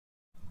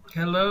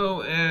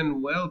Hello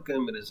and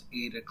welcome. It is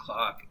 8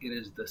 o'clock. It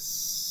is the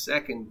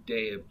second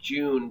day of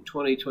June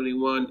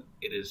 2021.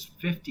 It is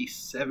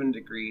 57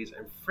 degrees.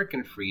 I'm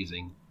frickin'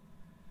 freezing.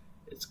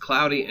 It's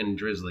cloudy and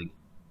drizzly.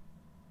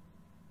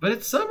 But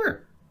it's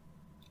summer.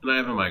 And I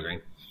have a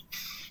migraine.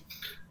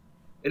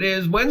 It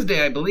is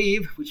Wednesday, I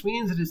believe, which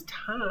means it is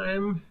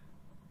time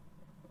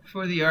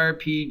for the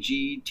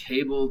RPG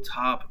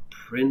Tabletop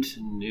Print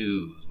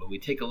News, when we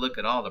take a look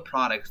at all the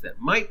products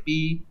that might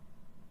be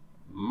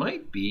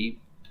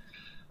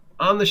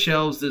on the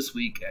shelves this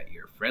week at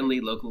your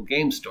friendly local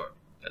game store.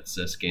 That's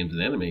Games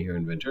and Anime here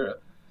in Ventura.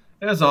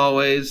 As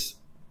always,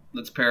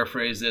 let's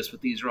paraphrase this,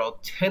 but these are all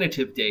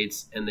tentative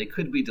dates, and they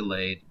could be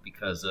delayed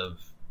because of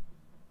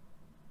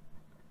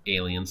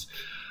aliens.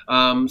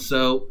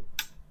 So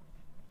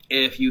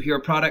if you hear a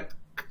product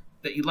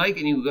that you like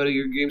and you go to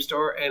your game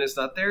store and it's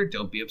not there,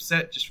 don't be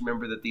upset. Just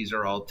remember that these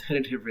are all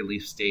tentative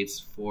release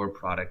dates for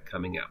product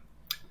coming out.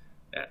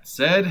 That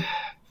said,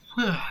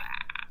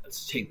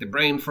 let's take the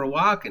brain for a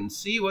walk and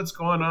see what's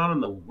going on in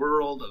the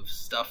world of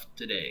stuff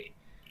today.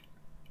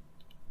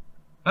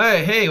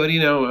 Hey, what do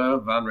you know?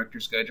 Von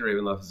Richter's Guide to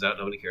Ravenloft is out.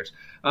 Nobody cares.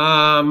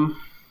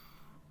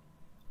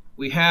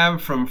 We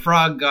have from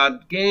Frog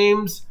God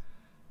Games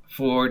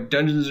for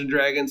Dungeons &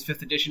 Dragons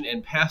 5th edition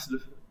and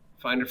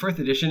Pathfinder 4th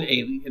edition,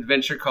 an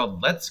adventure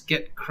called Let's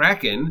Get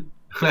Kraken.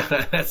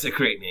 That's a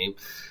great name.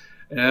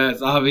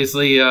 It's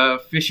obviously a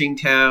fishing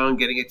town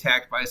getting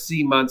attacked by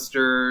sea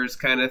monsters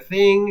kind of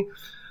thing.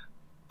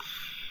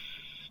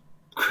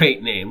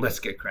 Great name. Let's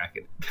Get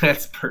Kraken.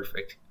 That's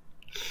perfect.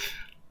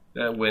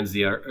 That wins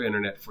the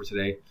internet for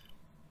today.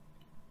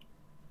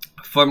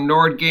 From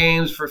Nord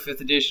Games for 5th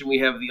edition, we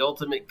have the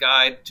ultimate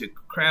guide to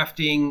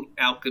crafting,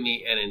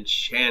 alchemy, and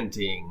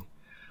enchanting.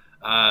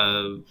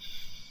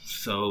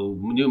 So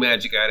new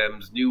magic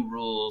items, new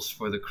rules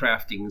for the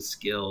crafting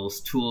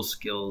skills, tool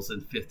skills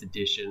in 5th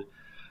edition.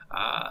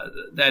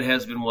 That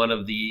has been one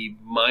of the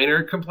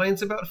minor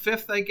complaints about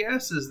 5th, I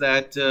guess, is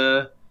that,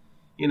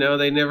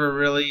 they never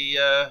really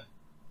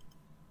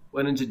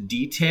went into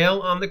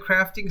detail on the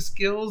crafting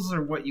skills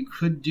or what you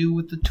could do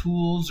with the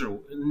tools or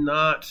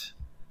not.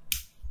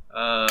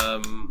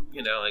 I've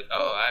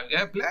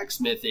got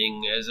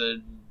blacksmithing as a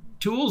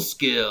tool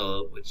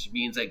skill, which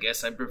means I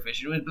guess I'm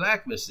proficient with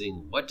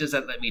blacksmithing. What does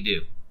that let me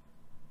do?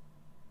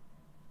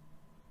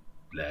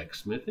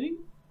 Blacksmithing?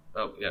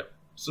 Oh, yeah.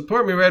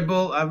 Support me, Red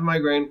Bull. I have a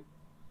migraine.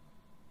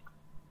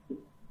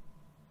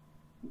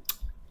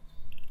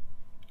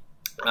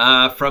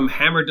 From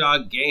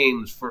Hammerdog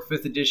Games for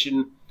 5th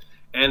edition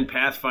and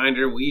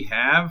Pathfinder, we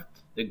have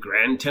the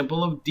Grand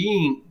Temple of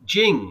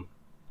Jing.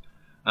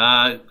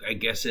 I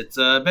guess it's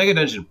a Mega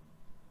Dungeon.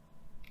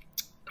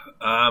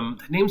 The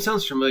name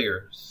sounds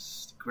familiar.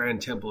 Grand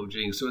Temple of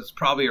Jing. So it's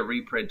probably a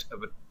reprint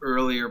of an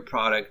earlier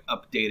product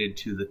updated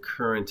to the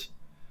current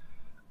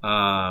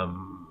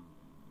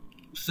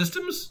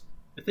systems,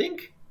 I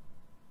think.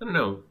 I don't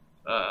know.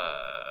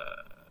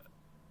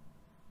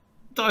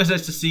 It's always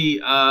nice to see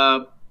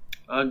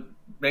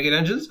Mega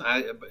Dungeons.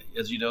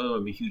 As you know,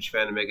 I'm a huge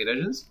fan of Mega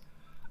Dungeons.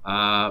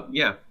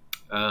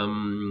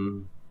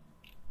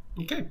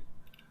 Okay.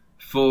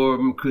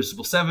 For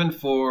Crucible 7,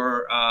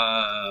 for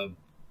I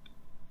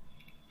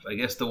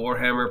guess the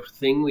Warhammer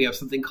thing, we have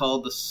something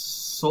called the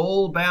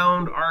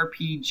Soulbound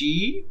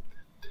RPG.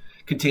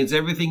 Contains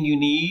everything you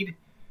need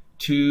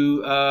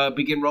to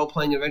begin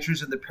role-playing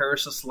adventures in the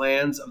perilous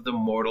lands of the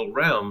mortal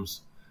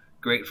realms.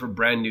 Great for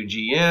brand new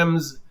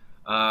GMs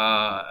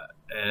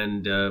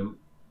and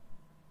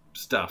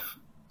stuff.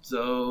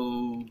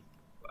 So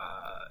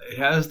it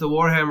has the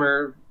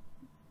Warhammer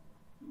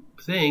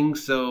thing,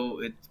 so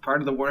it's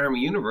part of the Warhammer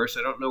universe.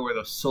 I don't know where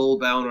the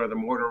Soulbound or the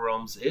Mortal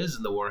Realms is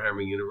in the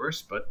Warhammer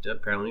universe, but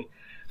apparently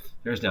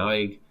there's now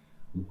a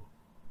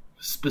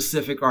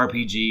specific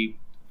RPG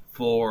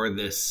for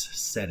this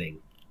setting.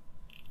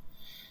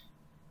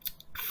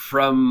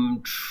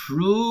 From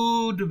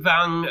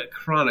Trudvang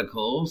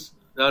Chronicles,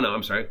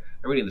 I'm sorry,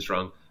 I'm reading this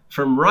wrong.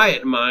 From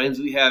Riot Minds,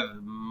 we have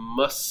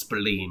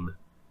Muspelheim,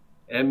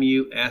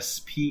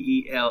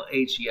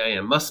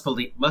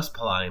 Muspelheim,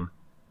 Muspelheim.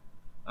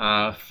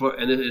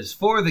 And it is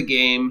for the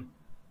game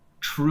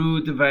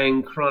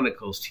Trudvang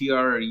Chronicles,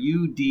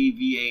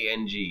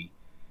 Trudvang.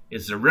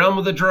 It's the realm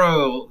of the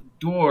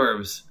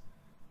dwarves.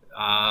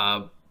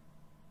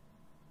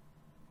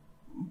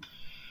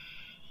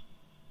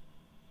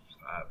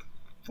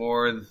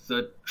 For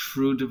the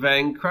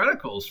Trudvang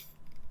Chronicles.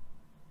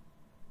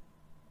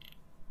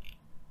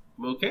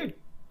 Okay.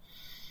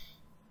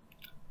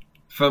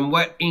 From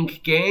Wet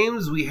Ink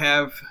Games, we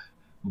have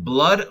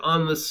Blood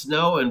on the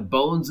Snow and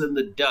Bones in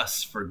the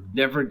Dust for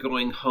Never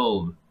Going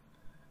Home.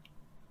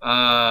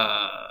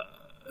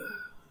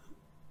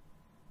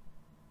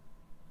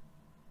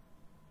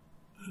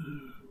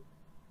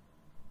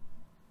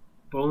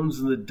 Bones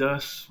in the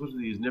Dust. What are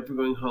these? Never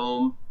Going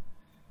Home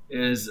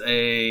is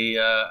I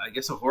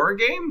guess a horror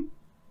game?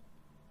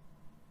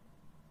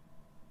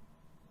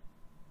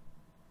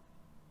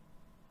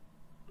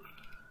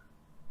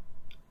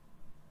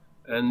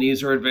 And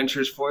these are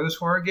adventures for this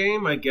horror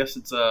game. I guess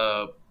it's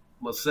a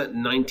was set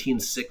in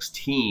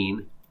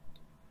 1916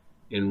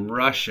 in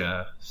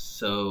Russia.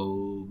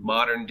 So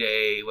modern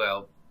day,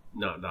 well,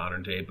 not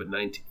modern day, but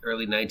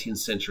early 19th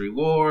century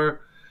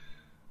war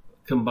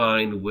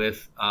combined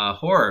with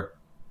horror.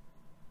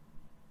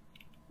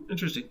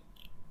 Interesting.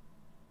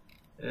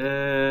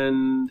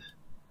 And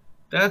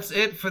that's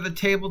it for the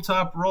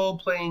tabletop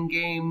role-playing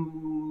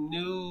game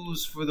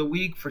news for the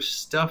week for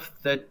stuff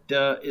that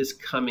is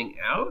coming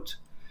out.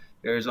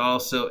 There's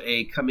also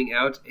coming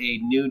out a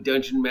new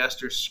Dungeon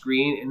Master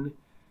screen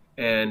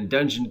and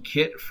dungeon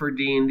kit for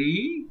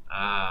D&D.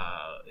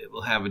 It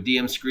will have a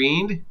DM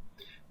screen.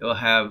 It will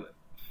have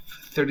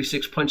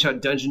 36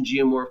 Punch-Out Dungeon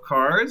Geomorph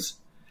cards.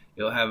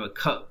 It will have a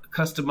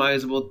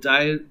customizable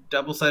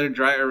double-sided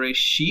dry erase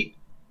sheet.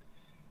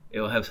 It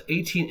will have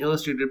 18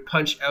 illustrated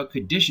Punch-Out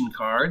condition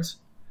cards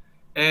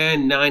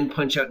and 9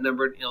 Punch-Out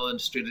numbered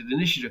illustrated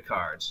initiative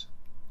cards.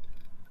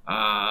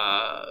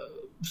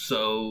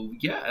 So,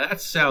 yeah, that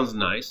sounds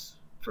nice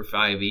for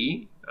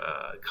 5e.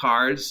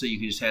 Cards, so you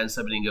can just hand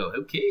somebody and go,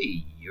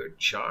 okay, you're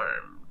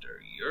charmed, or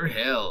you're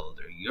held,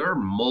 or you're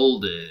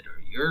molded,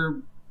 or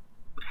you're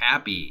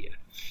happy.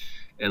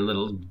 And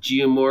little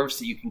geomorphs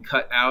that you can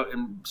cut out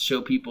and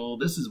show people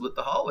this is what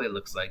the hallway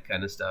looks like,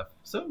 kind of stuff.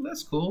 So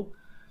that's cool.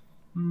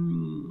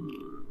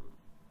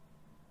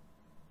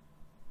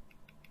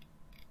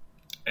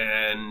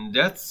 And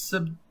that's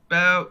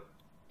about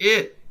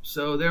it.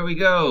 So there we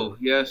go.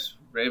 Yes,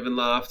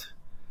 Ravenloft.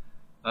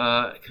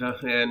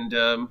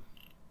 And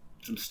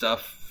some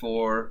stuff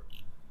for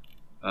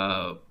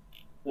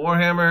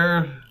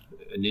Warhammer,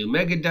 a new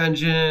Mega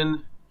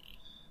Dungeon,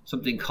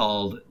 something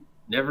called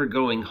Never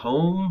Going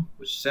Home,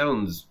 which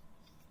sounds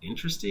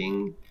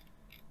interesting,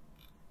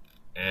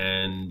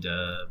 and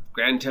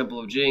Grand Temple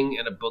of Jing,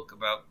 and a book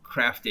about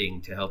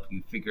crafting to help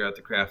you figure out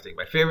the crafting.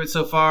 My favorite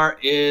so far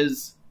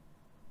is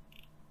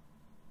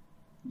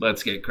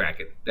Let's Get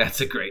Crackin'.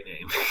 That's a great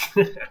name.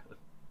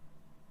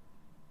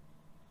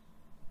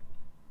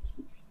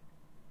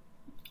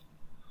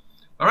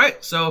 All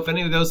right, so if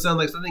any of those sound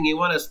like something you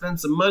want to spend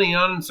some money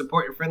on and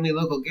support your friendly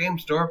local game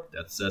store,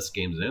 that's Us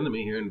Games and Anime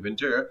here in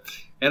Ventura,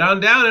 head on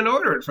down and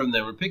order it from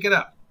them or pick it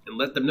up and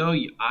let them know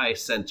I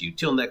sent you.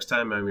 Till next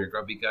time, I'm your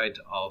grumpy guide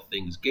to all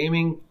things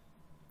gaming.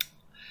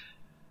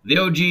 The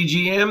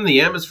OGGM,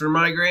 the M is for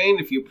migraine.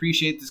 If you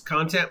appreciate this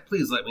content,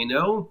 please let me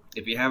know.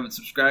 If you haven't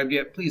subscribed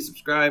yet, please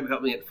subscribe.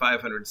 Help me at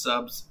 500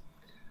 subs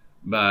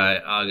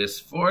by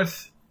August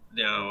 4th.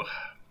 Now,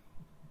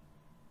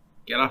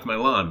 get off my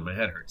lawn. My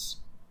head hurts.